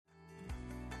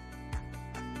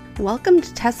Welcome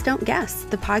to Test Don't Guess,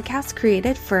 the podcast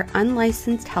created for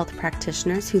unlicensed health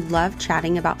practitioners who love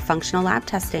chatting about functional lab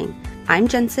testing. I'm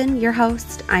Jensen, your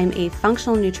host. I'm a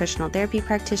functional nutritional therapy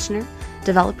practitioner,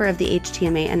 developer of the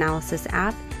HTMA Analysis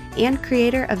app, and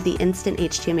creator of the Instant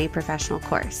HTMA Professional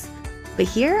course. But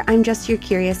here, I'm just your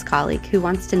curious colleague who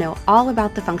wants to know all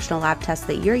about the functional lab tests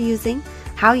that you're using,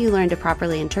 how you learn to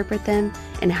properly interpret them,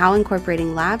 and how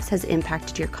incorporating labs has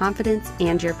impacted your confidence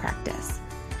and your practice.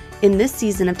 In this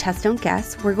season of Test Don't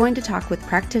Guess, we're going to talk with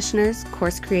practitioners,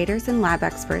 course creators, and lab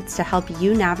experts to help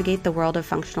you navigate the world of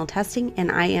functional testing,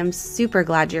 and I am super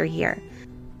glad you're here.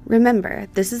 Remember,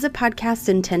 this is a podcast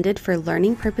intended for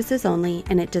learning purposes only,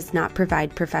 and it does not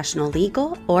provide professional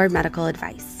legal or medical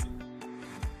advice.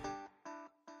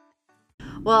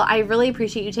 Well, I really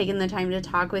appreciate you taking the time to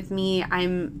talk with me.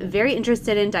 I'm very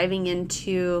interested in diving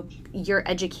into your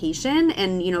education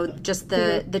and, just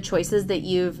the choices that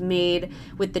you've made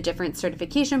with the different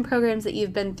certification programs that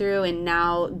you've been through and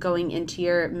now going into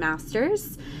your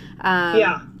master's.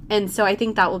 And so I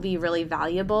think that will be really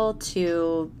valuable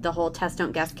to the whole Test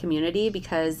Don't Guess community,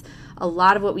 because a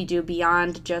lot of what we do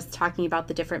beyond just talking about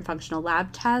the different functional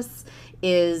lab tests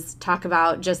is talk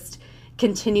about just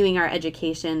continuing our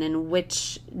education and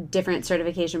which different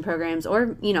certification programs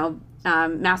or,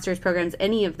 master's programs,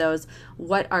 any of those,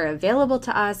 what are available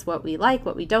to us, what we like,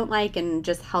 what we don't like, and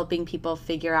just helping people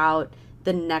figure out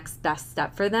the next best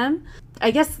step for them. I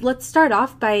guess let's start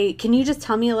off by, can you just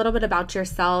tell me a little bit about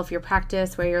yourself, your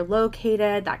practice, where you're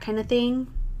located, that kind of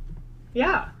thing?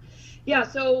 Yeah.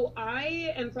 So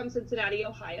I am from Cincinnati,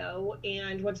 Ohio,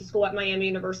 and went to school at Miami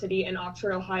University in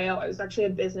Oxford, Ohio. I was actually a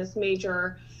business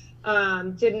major.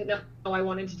 Didn't know I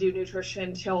wanted to do nutrition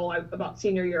until about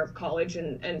senior year of college,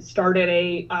 and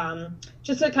started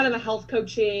just a kind of a health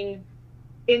coaching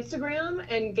Instagram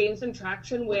and gained some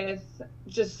traction with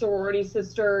just sorority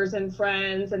sisters and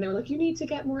friends. And they were like, you need to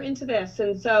get more into this.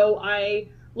 And so I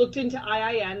looked into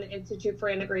IIN, the Institute for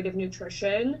Integrative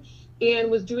Nutrition, and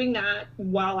was doing that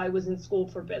while I was in school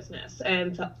for business,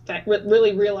 and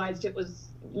really realized it was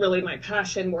really my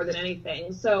passion more than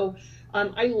anything. So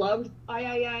I loved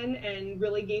IIN and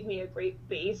really gave me a great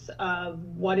base of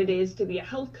what it is to be a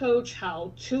health coach,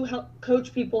 how to help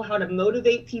coach people, how to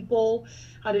motivate people,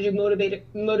 how to do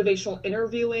motivational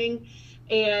interviewing.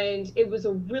 And it was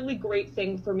a really great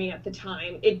thing for me at the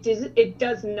time. It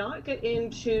does not get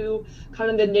into kind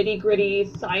of the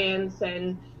nitty-gritty science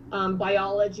and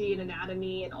biology and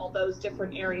anatomy and all those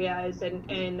different areas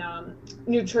and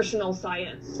nutritional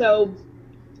science. So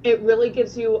it really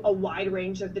gives you a wide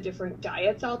range of the different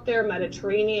diets out there: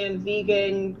 Mediterranean,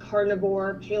 vegan,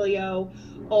 carnivore, paleo,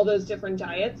 all those different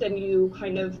diets, and you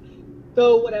kind of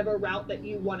go whatever route that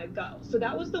you want to go. So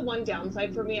that was the one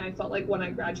downside for me. I felt like when I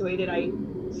graduated, I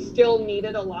still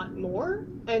needed a lot more.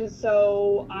 And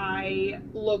so I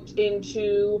looked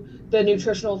into the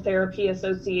Nutritional Therapy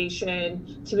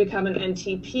Association to become an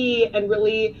NTP, and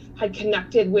really had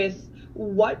connected with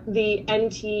what the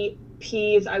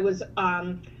NTPs I was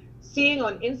seeing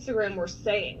on Instagram were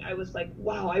saying. I was like,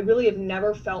 wow, I really have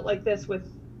never felt like this with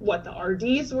what the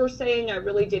RDs were saying. I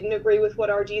really didn't agree with what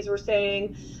RDs were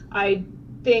saying. I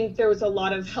think there was a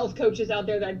lot of health coaches out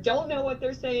there that don't know what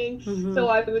they're saying. Mm-hmm. So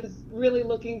I was really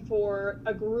looking for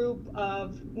a group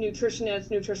of nutritionists,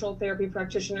 nutritional therapy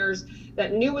practitioners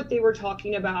that knew what they were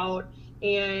talking about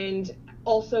and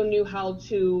also knew how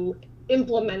to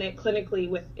implement it clinically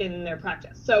within their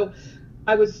practice. So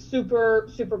I was super,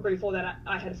 super grateful that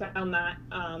I had found that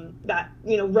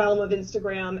realm of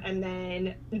Instagram, and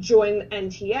then joined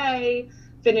NTA,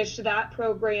 finished that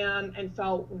program, and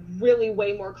felt really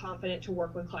way more confident to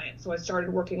work with clients. So I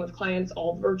started working with clients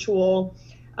all virtual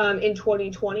in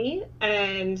 2020,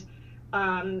 and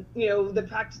the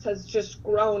practice has just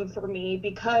grown for me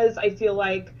because I feel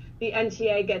like the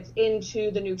NTA gets into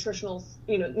the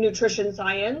nutrition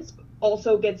science,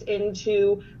 also gets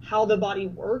into how the body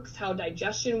works, how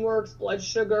digestion works, blood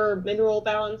sugar, mineral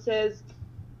balances,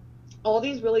 all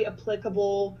these really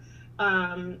applicable,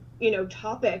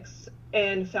 topics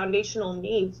and foundational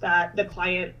needs that the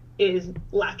client is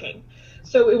lacking.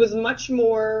 So it was much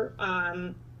more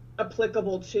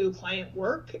applicable to client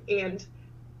work and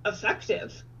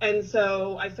effective. And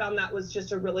so I found that was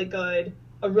just a really good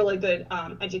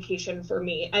education for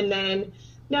me. And then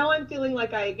now I'm feeling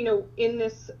like in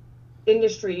this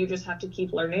industry, you just have to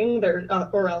keep learning there,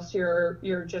 or else you're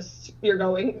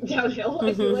going downhill. Mm-hmm.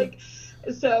 I feel like.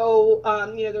 So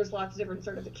there's lots of different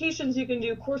certifications you can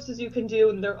do, courses you can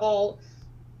do, and they're all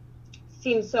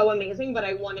seem so amazing. But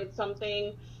I wanted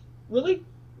something really,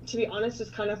 to be honest,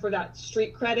 just kind of for that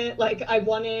street credit. Like I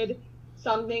wanted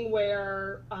something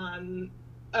where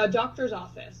a doctor's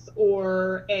office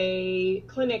or a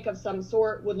clinic of some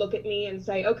sort would look at me and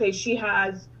say, okay, she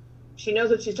knows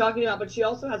what she's talking about, but she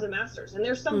also has a master's. And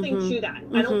there's something to that.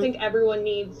 I don't think everyone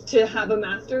needs to have a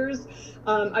master's.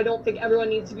 I don't think everyone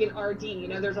needs to be an RD. You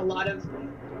know, there's a lot of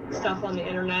stuff on the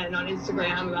internet and on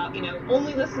Instagram about, you know,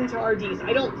 only listen to RDs.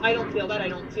 I don't feel that. I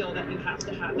don't feel that you have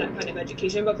to have that kind of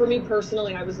education. But for me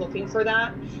personally, I was looking for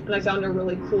that. And I found a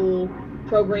really cool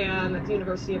program at the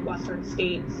University of Western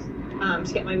States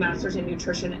to get my master's in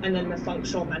nutrition, and then the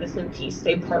functional medicine piece.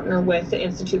 They partner with the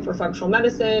Institute for Functional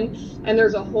Medicine, and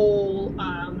there's a whole,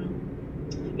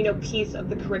 you know, piece of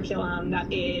the curriculum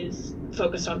that is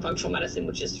focused on functional medicine,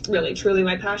 which is really, truly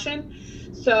my passion.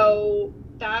 So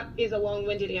that is a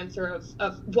long-winded answer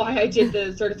of why I did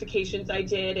the certifications I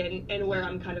did and where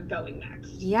I'm kind of going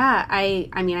next. Yeah,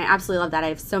 I mean, I absolutely love that. I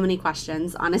have so many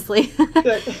questions, honestly.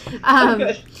 Good.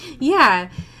 Good. Yeah,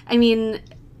 I mean,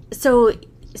 so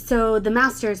the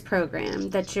master's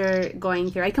program that you're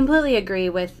going through, I completely agree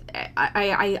with.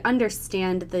 I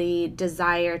understand the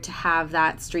desire to have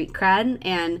that street cred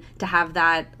and to have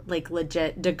that like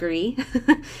legit degree.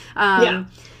 Yeah.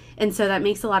 And so that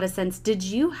makes a lot of sense. Did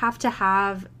you have to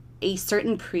have a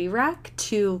certain prereq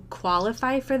to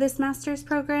qualify for this master's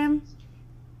program?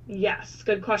 Yes,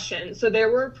 good question. So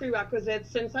there were prerequisites.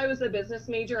 Since I was a business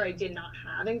major, I did not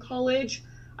have in college.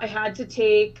 I had to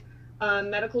take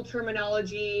medical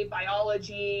terminology,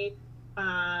 biology.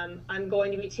 I'm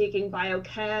going to be taking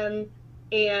biochem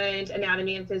and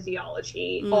anatomy and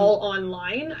physiology, all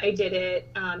online. I did it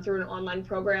through an online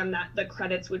program that the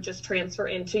credits would just transfer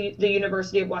into the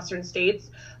University of Western States.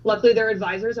 Luckily, their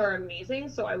advisors are amazing.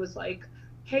 So I was like,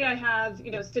 hey, I have,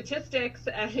 you know, statistics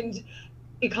and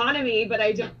economy, but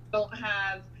I don't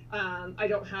have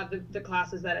the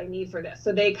classes that I need for this.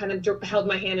 So they kind of held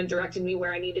my hand and directed me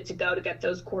where I needed to go to get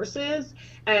those courses.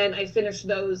 And I finished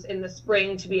those in the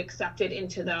spring to be accepted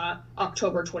into the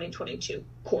October 2022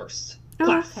 course.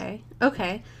 Class.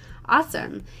 Okay.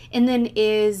 Awesome. And then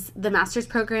is the master's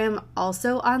program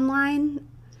also online?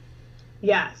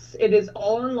 Yes, it is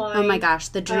all online. Oh my gosh,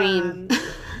 the dream.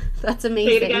 That's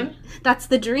amazing. Say it again? That's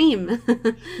the dream.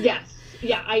 Yes.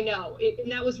 Yeah, I know.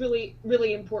 And that was really,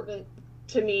 really important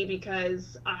to me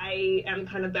because I am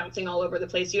kind of bouncing all over the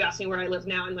place. You asked me where I live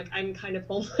now, and like I'm kind of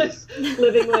homeless,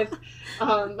 living with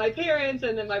my parents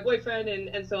and then my boyfriend,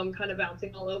 and so I'm kind of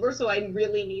bouncing all over. So I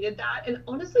really needed that. And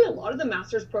honestly, a lot of the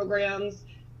master's programs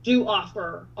do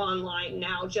offer online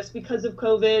now just because of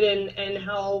COVID and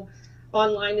how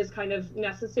online is kind of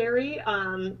necessary.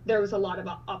 There was a lot of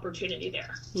opportunity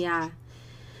there. Yeah.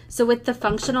 So with the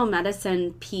functional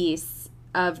medicine piece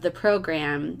of the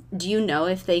program, do you know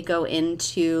if they go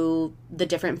into the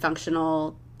different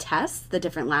functional tests, the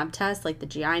different lab tests, like the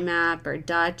GI map or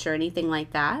Dutch or anything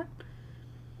like that?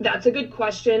 That's a good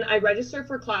question. I register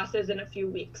for classes in a few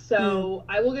weeks, so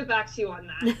I will get back to you on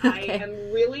that. Okay. I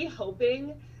am really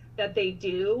hoping that they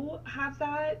do have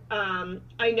that.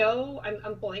 I know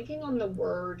I'm blanking on the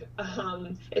word.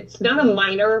 It's not a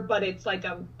minor, but it's like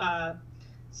a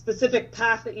specific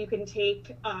path that you can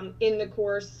take in the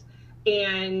course.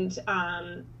 And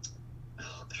oh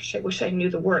gosh, I wish I knew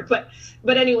the word, but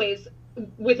anyways,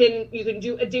 you can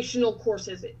do additional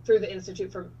courses through the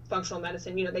Institute for Functional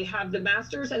Medicine. You know, they have the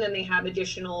master's and then they have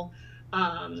additional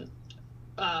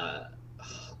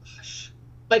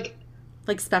like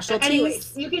specialties.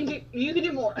 Anyways, you can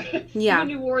do more. Yeah. You can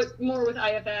do more with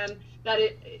IFM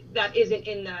that isn't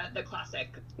in the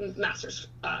classic master's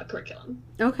curriculum.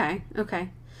 Okay.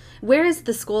 Where is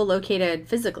the school located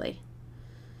physically?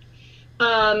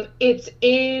 It's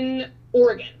in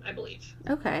Oregon, I believe.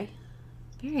 Okay.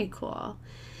 Very cool.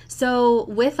 So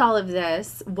with all of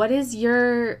this, what is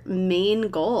your main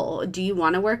goal? Do you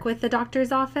want to work with the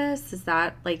doctor's office? Is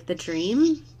that like the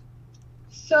dream?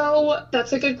 So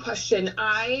that's a good question.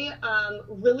 I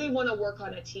really want to work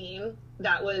on a team.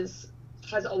 That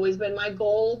has always been my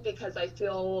goal because I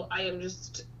feel I am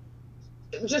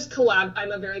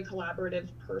I'm a very collaborative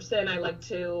person. I like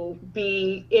to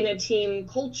be in a team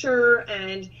culture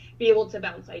and be able to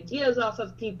bounce ideas off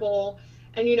of people.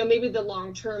 And, you know, maybe the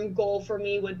long-term goal for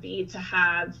me would be to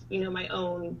have, you know, my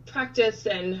own practice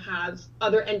and have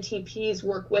other NTPs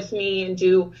work with me and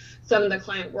do some of the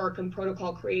client work and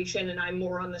protocol creation. And I'm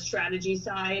more on the strategy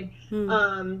side.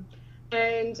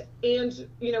 And,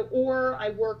 you know, or I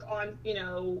work on, you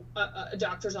know, a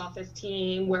doctor's office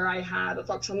team where I have a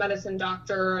functional medicine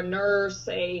doctor, a nurse,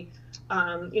 you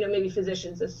know, maybe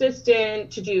physician's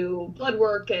assistant to do blood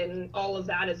work and all of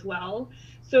that as well.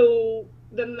 So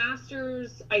the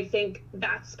master's, I think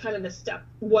that's kind of the step,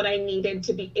 what I needed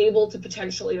to be able to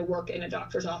potentially to work in a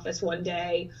doctor's office one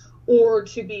day, or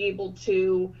to be able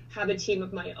to have a team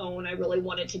of my own. I really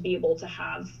wanted to be able to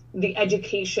have the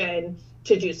education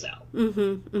to do so.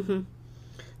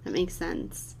 That makes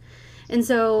sense. And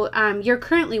so you're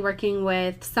currently working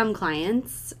with some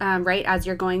clients, right, as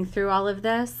you're going through all of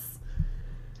this?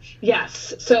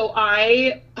 Yes. So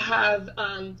I have,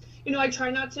 I try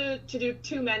not to do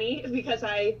too many because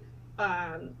I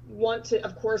want to,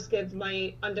 of course, give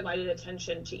my undivided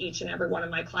attention to each and every one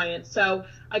of my clients. So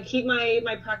I keep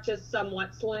my practice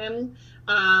somewhat slim.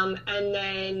 And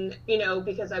then,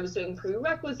 because I was doing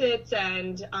prerequisites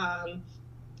and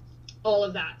all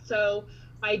of that. So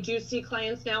I do see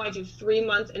clients now. I do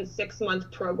 3-month and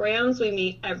 6-month programs. We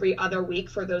meet every other week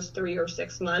for those 3 or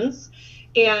 6 months.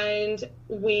 And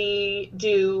we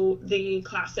do the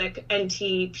classic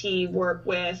NTP work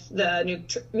with the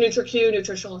NutriQ,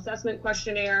 Nutritional Assessment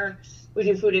Questionnaire. We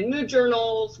do food and mood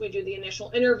journals. We do the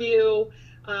initial interview.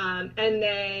 And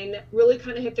then really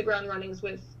kind of hit the ground runnings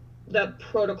with the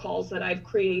protocols that I've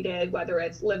created, whether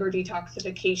it's liver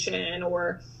detoxification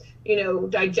or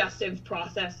digestive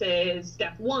processes,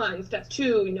 step 1, step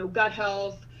 2, gut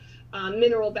health,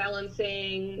 mineral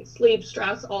balancing, sleep,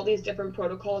 stress, all these different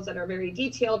protocols that are very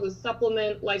detailed with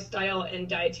supplement, lifestyle, and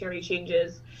dietary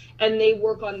changes. And they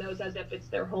work on those as if it's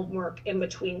their homework in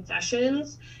between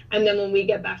sessions. And then when we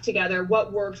get back together,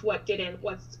 what worked, what didn't,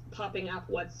 what's popping up,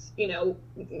 what's,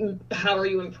 how are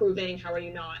you improving, how are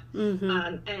you not,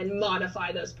 and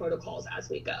modify those protocols as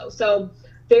we go. So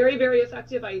very, very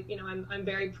effective. I'm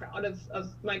very proud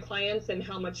of my clients and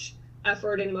how much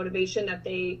effort and motivation that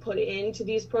they put into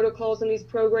these protocols and these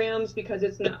programs, because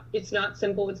it's not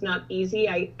simple. It's not easy.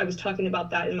 I was talking about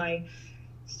that in my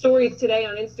stories today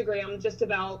on Instagram, just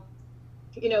about,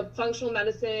 functional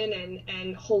medicine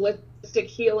and holistic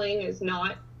healing is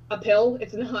not a pill.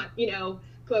 It's not,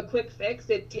 a quick fix.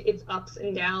 It's ups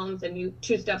and downs, and you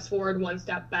 2 steps forward, 1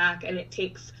 step back, and it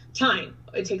takes time.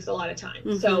 It takes a lot of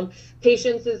time. So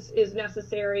patience is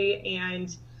necessary,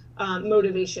 and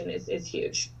motivation is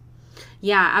huge.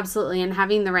 Yeah, absolutely. And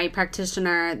having the right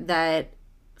practitioner that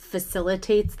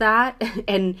facilitates that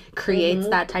and creates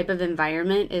that type of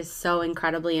environment is so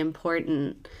incredibly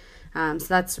important. So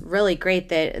that's really great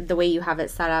that the way you have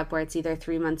it set up, where it's either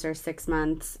 3 months or 6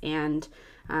 months, and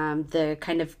the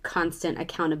kind of constant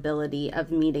accountability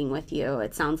of meeting with you.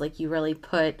 It sounds like you really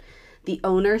put the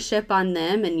ownership on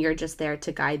them, and you're just there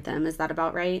to guide them. Is that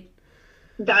about right?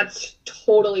 That's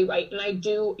totally right. And I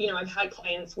do, I've had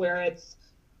clients where it's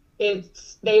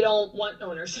they don't want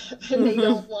ownership, and they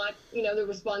don't want, the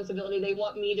responsibility. They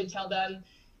want me to tell them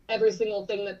every single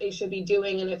thing that they should be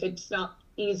doing. And if it's not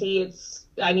easy,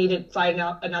 I need to find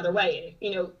out another way.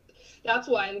 That's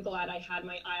why I'm glad I had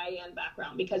my IIN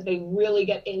background, because they really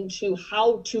get into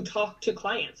how to talk to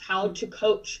clients, how to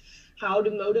coach, how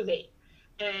to motivate,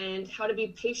 and how to be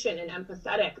patient and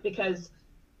empathetic. Because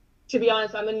to be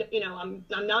honest, I'm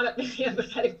not a very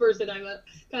empathetic person. I'm a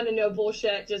kind of no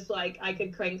bullshit, just like I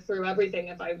could crank through everything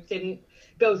if I didn't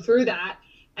go through that.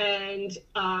 And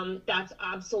that's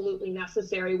absolutely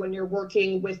necessary when you're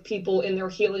working with people in their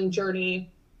healing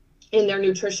journey, in their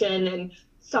nutrition and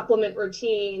supplement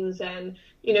routines, and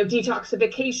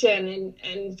detoxification,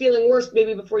 and feeling worse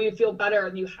maybe before you feel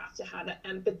better. You have to have that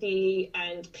empathy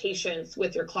and patience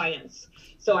with your clients.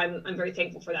 So I'm very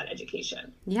thankful for that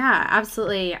education. Yeah,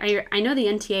 absolutely. I know the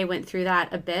NTA went through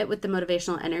that a bit with the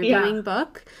motivational interviewing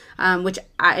book, which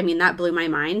that blew my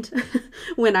mind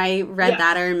when I read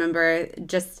that. I remember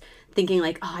just thinking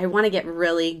like, oh, I want to get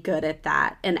really good at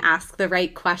that and ask the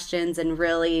right questions and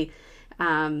really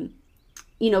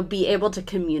be able to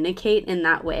communicate in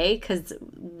that way, because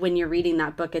when you're reading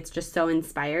that book, it's just so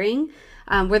inspiring.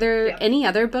 Were there any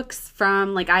other books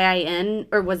from like IIN,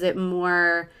 or was it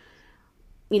more,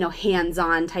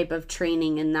 hands-on type of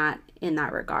training in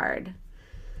that regard?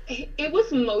 It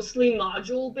was mostly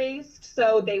module based.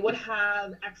 So they would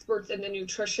have experts in the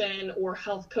nutrition or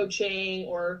health coaching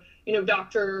or,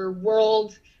 Dr.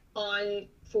 World on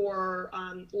for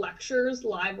lectures,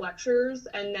 live lectures,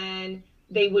 and then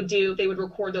they would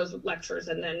record those lectures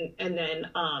and then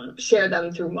share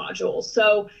them through modules.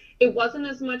 So it wasn't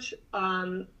as much,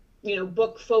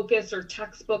 book focused or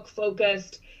textbook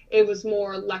focused. It was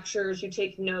more lectures. You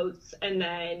take notes and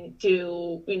then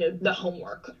do, the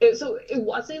homework. So it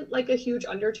wasn't like a huge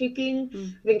undertaking.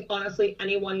 I think honestly,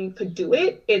 anyone could do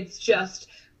it. It's just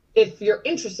if you're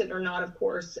interested or not, of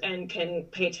course, and can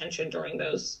pay attention during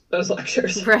those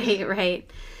lectures. Right.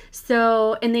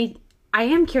 So, and I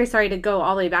am curious, sorry to go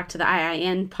all the way back to the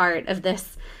IIN part of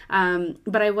this,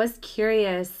 but I was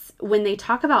curious when they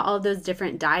talk about all of those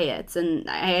different diets, and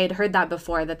I had heard that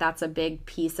before, that that's a big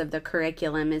piece of the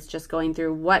curriculum is just going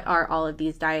through what are all of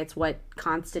these diets, what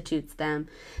constitutes them.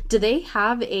 Do they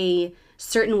have a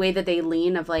certain way that they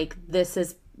lean of like, this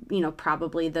is,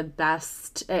 probably the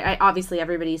best? Obviously,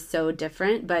 everybody's so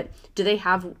different, but do they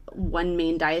have one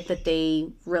main diet that they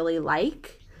really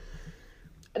like?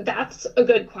 That's a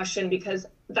good question, because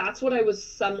that's what I was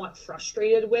somewhat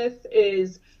frustrated with.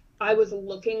 Is I was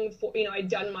looking for, I'd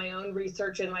done my own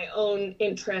research and my own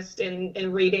interest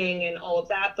in reading and all of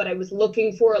that, but I was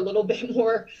looking for a little bit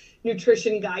more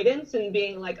nutrition guidance and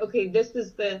being like, okay, this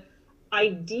is the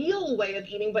ideal way of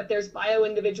eating, but there's bio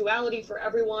individuality for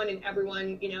everyone, and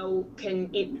everyone, can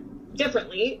eat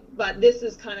differently, but this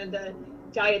is kind of the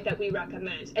diet that we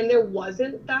recommend. And there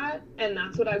wasn't that, and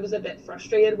that's what I was a bit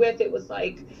frustrated with. It was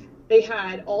like they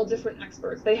had all different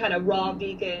experts. They had a raw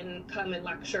vegan come and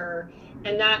lecture,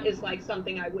 and that is like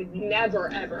something I would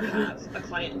never ever have a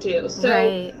client do. So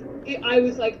Right. I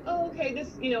was like, oh, okay, this,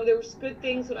 there was good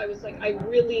things, but I was like, I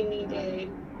really needed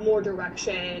more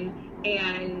direction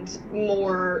and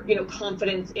more,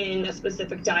 confidence in a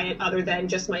specific diet other than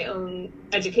just my own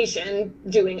education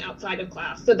doing outside of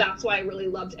class. So that's why I really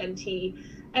loved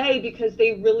NTA, because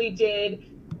they really did,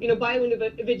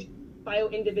 bio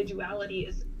individuality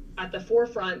is at the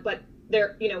forefront, but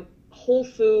they're, whole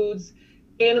foods,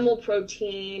 animal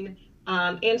protein,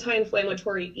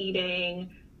 anti-inflammatory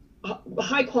eating,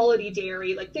 high quality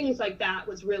dairy, like things like that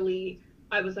was really,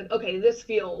 I was like, okay, this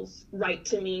feels right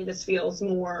to me. This feels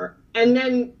more. And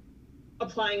then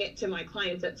applying it to my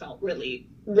clients, it felt really,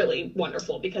 really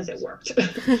wonderful because it worked.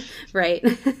 Right.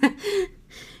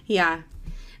 Yeah.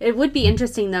 It would be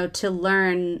interesting, though, to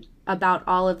learn about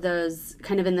all of those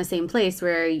kind of in the same place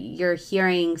where you're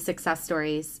hearing success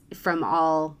stories from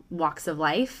all walks of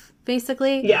life,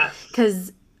 basically. Yes.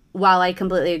 Because while I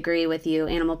completely agree with you,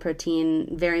 animal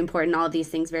protein, very important, all of these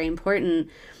things, very important.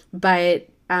 But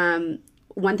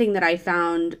one thing that I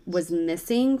found was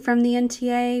missing from the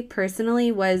NTA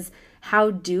personally was, how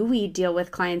do we deal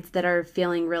with clients that are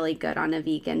feeling really good on a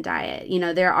vegan diet?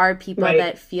 There are people Right.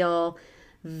 that feel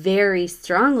very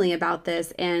strongly about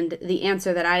this, and the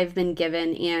answer that I've been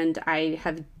given and I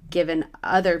have given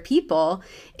other people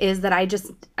is that I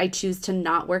choose to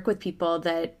not work with people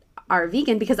that are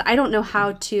vegan, because I don't know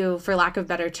how to, for lack of a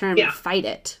better term, fight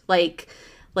it. Like,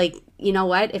 you know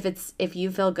what, if you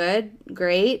feel good,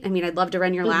 great. I mean, I'd love to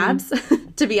run your labs,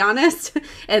 to be honest,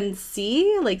 and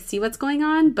see what's going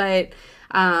on. But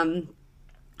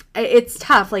it's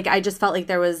tough. Like, I just felt like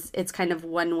it's kind of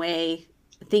one way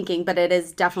thinking, but it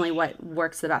is definitely what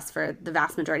works the best for the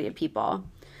vast majority of people.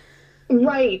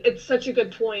 Right. It's such a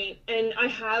good point. And I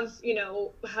have,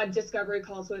 had discovery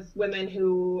calls with women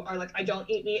who are like, I don't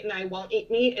eat meat and I won't eat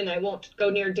meat and I won't go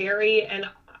near dairy. And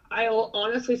I'll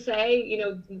honestly say,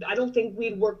 I don't think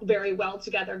we'd work very well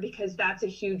together, because that's a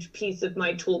huge piece of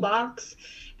my toolbox.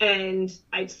 And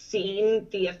I've seen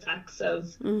the effects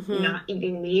of not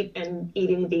eating meat and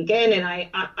eating vegan. And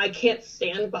I can't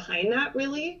stand behind that,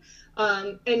 really.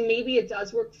 And maybe it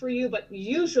does work for you, but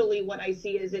usually what I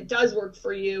see is it does work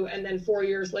for you, and then 4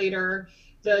 years later,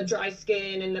 the dry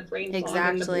skin and the brain fog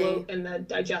and the bloat and the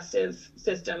digestive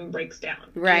system breaks down.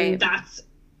 Right. And that's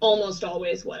almost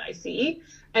always what I see.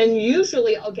 And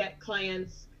usually I'll get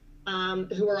clients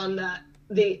who are on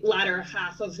the latter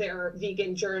half of their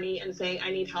vegan journey and saying, I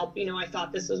need help. I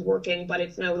thought this was working, but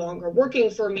it's no longer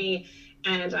working for me.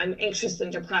 And I'm anxious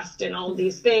and depressed and all of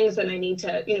these things. And I need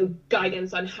to,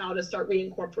 guidance on how to start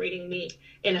reincorporating meat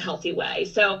in a healthy way.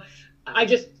 So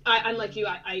I'm like you,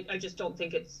 I just don't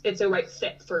think it's a right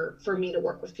fit for me to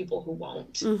work with people who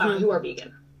won't, who are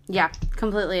vegan. Yeah,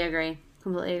 completely agree.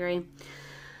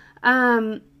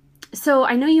 So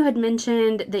I know you had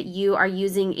mentioned that you are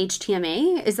using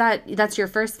HTMA. That's your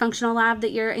first functional lab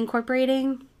that you're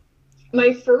incorporating?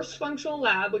 My first functional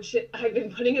lab, which I've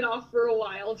been putting it off for a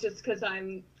while, just because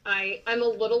I'm a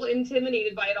little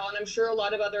intimidated by it all, and I'm sure a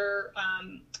lot of other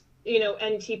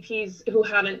NTPs who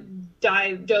haven't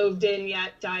dived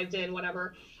in,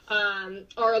 whatever,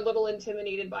 are a little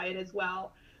intimidated by it as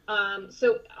well.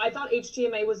 So I thought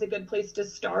HTMA was a good place to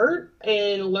start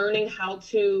in learning how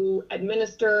to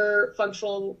administer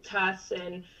functional tests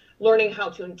and learning how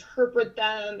to interpret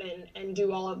them and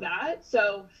do all of that.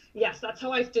 So yes, that's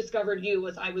how I discovered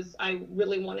you. I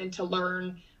really wanted to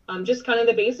learn just kind of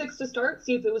the basics to start,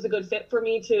 see if it was a good fit for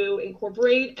me to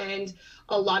incorporate. And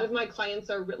a lot of my clients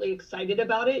are really excited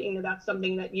about it. That's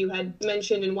something that you had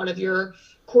mentioned in one of your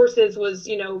courses was,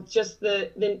 just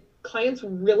the clients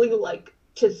really like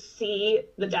to see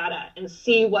the data and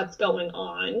see what's going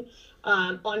on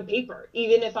paper.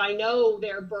 Even if I know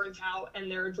they're burnt out and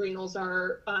their adrenals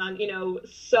are,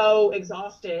 so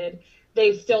exhausted,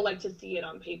 they still like to see it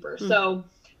on paper. So,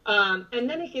 and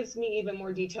then it gives me even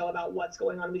more detail about what's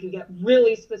going on. We can get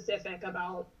really specific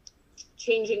about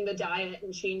changing the diet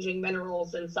and changing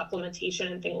minerals and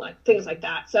supplementation and things like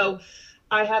that. So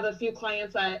I have a few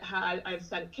clients that I've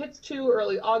sent kits to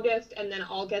early August, and then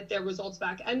I'll get their results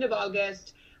back end of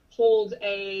August, hold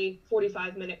a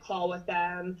 45-minute call with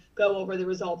them, go over the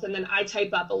results, and then I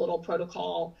type up a little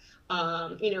protocol,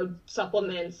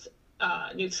 supplements,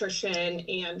 nutrition,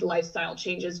 and lifestyle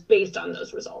changes based on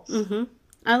those results.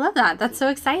 I love that. That's so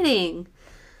exciting.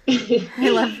 I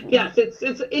love. Yes,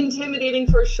 it's intimidating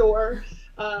for sure.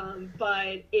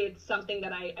 But it's something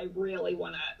that I really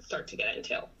want to start to get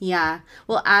into. Yeah.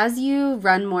 Well, as you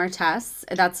run more tests,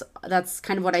 that's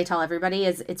kind of what I tell everybody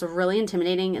is it's really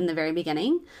intimidating in the very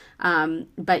beginning.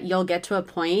 But you'll get to a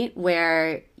point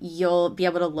where you'll be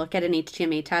able to look at an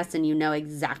HTMA test and you know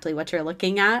exactly what you're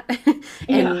looking at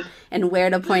and where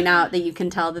to point out that you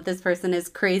can tell that this person is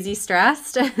crazy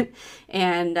stressed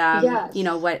and,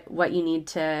 what you need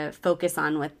to focus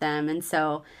on with them. And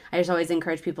so I just always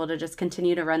encourage people to just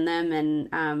continue to run them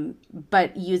and,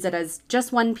 but use it as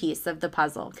just one piece of the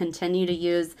puzzle. Continue to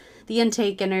use the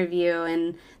intake interview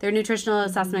and their nutritional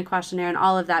assessment questionnaire and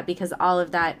all of that, because all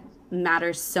of that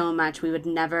matters so much. We would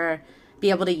never be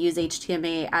able to use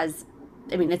HTMA as,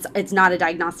 it's not a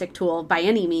diagnostic tool by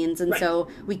any means. And so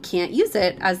we can't use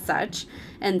it as such.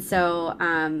 And so,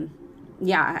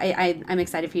 I'm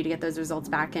excited for you to get those results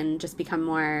back and just become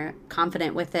more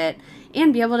confident with it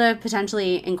and be able to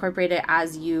potentially incorporate it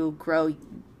as you grow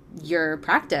your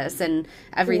practice and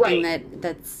everything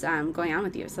that's going on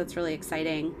with you. So it's really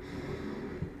exciting.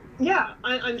 Yeah,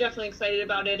 I'm definitely excited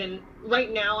about it. And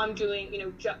right now I'm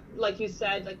doing, like you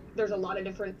said, like there's a lot of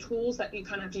different tools that you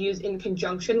kind of have to use in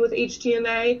conjunction with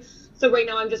HTMA. So right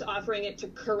now I'm just offering it to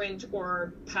current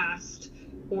or past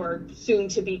or soon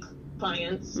to be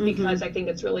clients because I think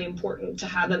it's really important to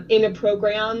have them in a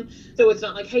program. So it's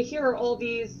not like, hey, here are all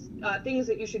these things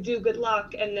that you should do. Good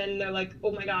luck. And then they're like,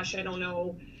 oh my gosh, I don't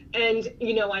know. And,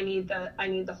 I need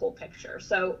the whole picture.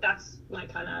 So that's my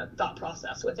kind of thought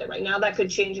process with it right now. That could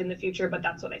change in the future, but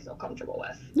that's what I feel comfortable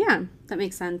with. Yeah, that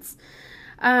makes sense.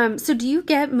 So do you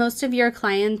get most of your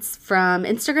clients from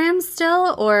Instagram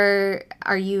still, or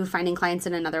are you finding clients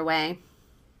in another way?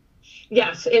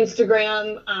 Yes,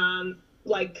 Instagram,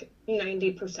 like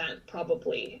 90%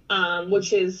 probably,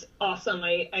 which is awesome.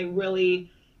 I really...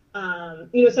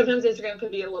 sometimes Instagram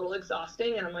can be a little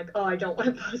exhausting and I'm like, oh, I don't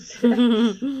want to post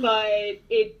it. But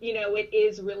it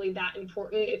is really that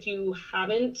important. If you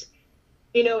haven't,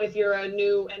 if you're a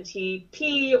new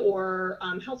NTP or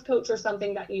health coach or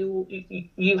something that you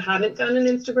haven't done an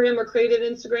Instagram or created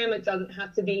Instagram, it doesn't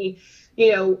have to be,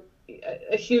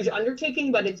 a huge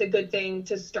undertaking, but it's a good thing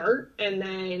to start. And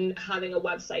then having a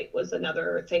website was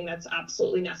another thing that's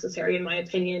absolutely necessary, in my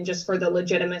opinion, just for the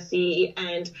legitimacy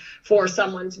and for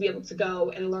someone to be able to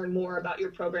go and learn more about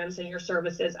your programs and your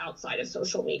services outside of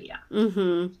social media.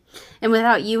 And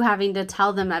without you having to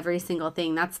tell them every single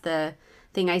thing, that's the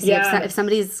thing I see. Yes. If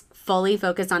somebody's fully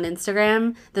focused on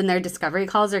Instagram, then their discovery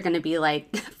calls are going to be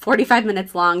like 45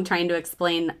 minutes long trying to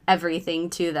explain everything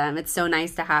to them. It's so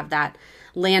nice to have that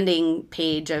landing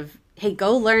page of, hey,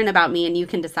 go learn about me and you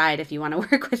can decide if you want to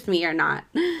work with me or not.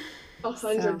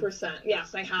 100%.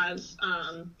 Yes, I have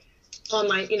on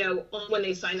my, when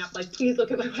they sign up, like, please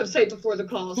look at my website before the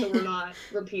call so we're not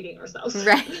repeating ourselves.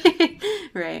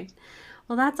 Right.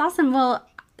 Well, that's awesome. Well,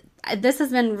 this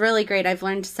has been really great. I've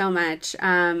learned so much.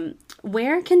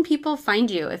 Where can people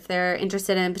find you if they're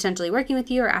interested in potentially working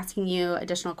with you or asking you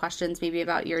additional questions, maybe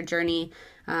about your journey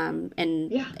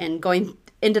and going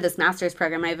into this master's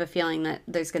program? I have a feeling that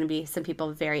there's going to be some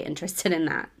people very interested in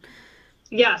that.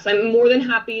 Yes, I'm more than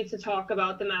happy to talk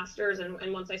about the master's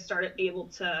and once I start it, be able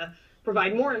to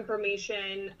provide more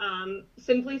information.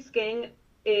 Simply Sking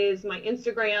is my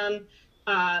Instagram.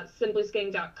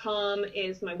 simplysking.com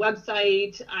is my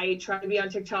website. I try to be on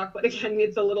TikTok, but again,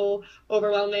 it's a little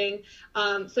overwhelming.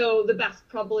 So the best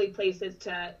probably place is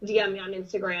to DM me on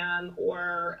Instagram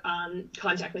or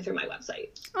contact me through my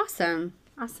website. Awesome.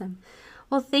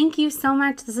 Well, thank you so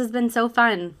much. This has been so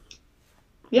fun.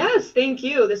 Yes, thank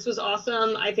you. This was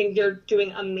awesome. I think you're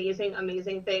doing amazing,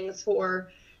 amazing things for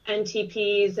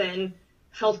NTPs and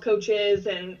health coaches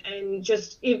and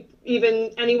just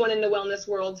even anyone in the wellness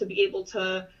world to be able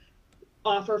to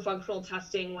offer functional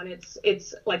testing when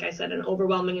it's like I said, an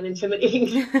overwhelming and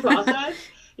intimidating process.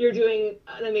 you're doing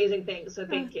an amazing thing. So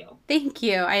thank you. Thank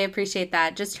you. I appreciate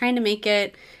that. Just trying to make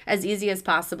it as easy as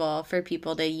possible for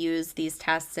people to use these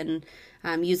tests and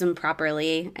use them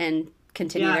properly and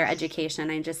continue their education.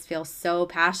 I just feel so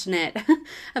passionate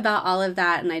about all of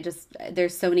that. And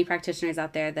there's so many practitioners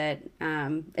out there that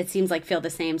it seems like feel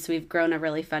the same. So we've grown a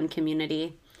really fun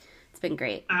community. It's been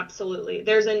great. Absolutely.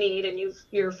 There's a need and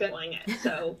you're filling it.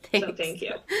 So thank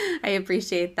you. I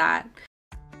appreciate that.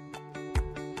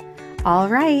 All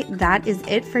right, that is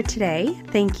it for today.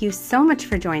 Thank you so much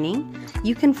for joining.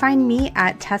 You can find me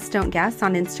at Test Don't Guess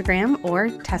on Instagram or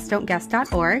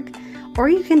testdon'tguess.org, or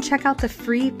you can check out the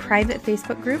free private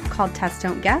Facebook group called Test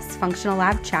Don't Guess Functional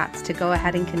Lab Chats to go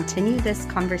ahead and continue this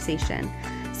conversation.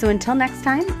 So until next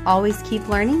time, always keep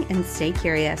learning and stay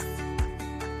curious.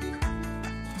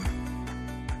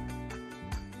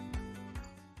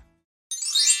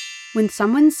 When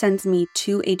someone sends me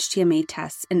 2 HTMA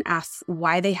tests and asks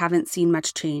why they haven't seen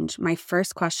much change, my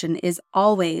first question is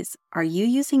always, are you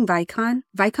using Vicon?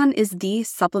 Vicon is the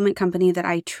supplement company that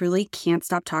I truly can't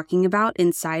stop talking about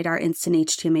inside our Instant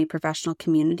HTMA professional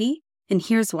community, and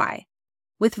here's why.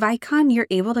 With Vicon, you're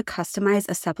able to customize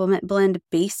a supplement blend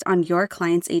based on your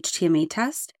client's HTMA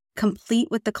test, complete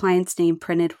with the client's name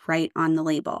printed right on the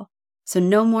label. So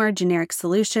no more generic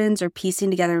solutions or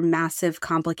piecing together massive,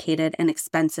 complicated, and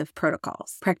expensive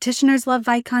protocols. Practitioners love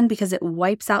Vicon because it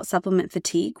wipes out supplement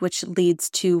fatigue, which leads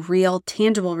to real,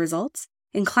 tangible results.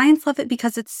 And clients love it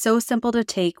because it's so simple to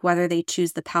take whether they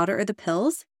choose the powder or the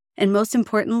pills. And most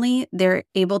importantly, they're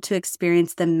able to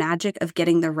experience the magic of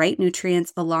getting the right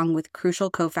nutrients along with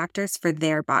crucial cofactors for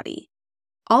their body.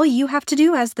 All you have to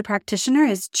do as the practitioner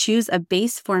is choose a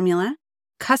base formula,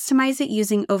 customize it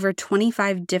using over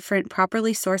 25 different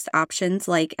properly sourced options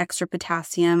like extra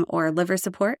potassium or liver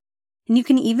support. And you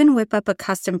can even whip up a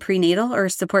custom prenatal or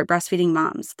support breastfeeding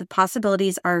moms. The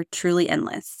possibilities are truly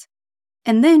endless.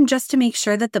 And then just to make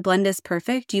sure that the blend is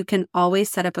perfect, you can always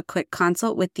set up a quick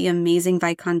consult with the amazing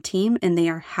Vicon team, and they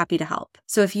are happy to help.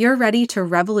 So if you're ready to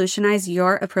revolutionize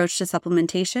your approach to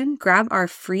supplementation, grab our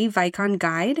free Vicon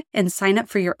guide and sign up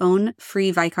for your own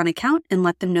free Vicon account and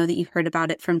let them know that you heard about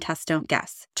it from Test Don't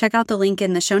Guess. Check out the link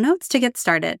in the show notes to get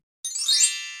started.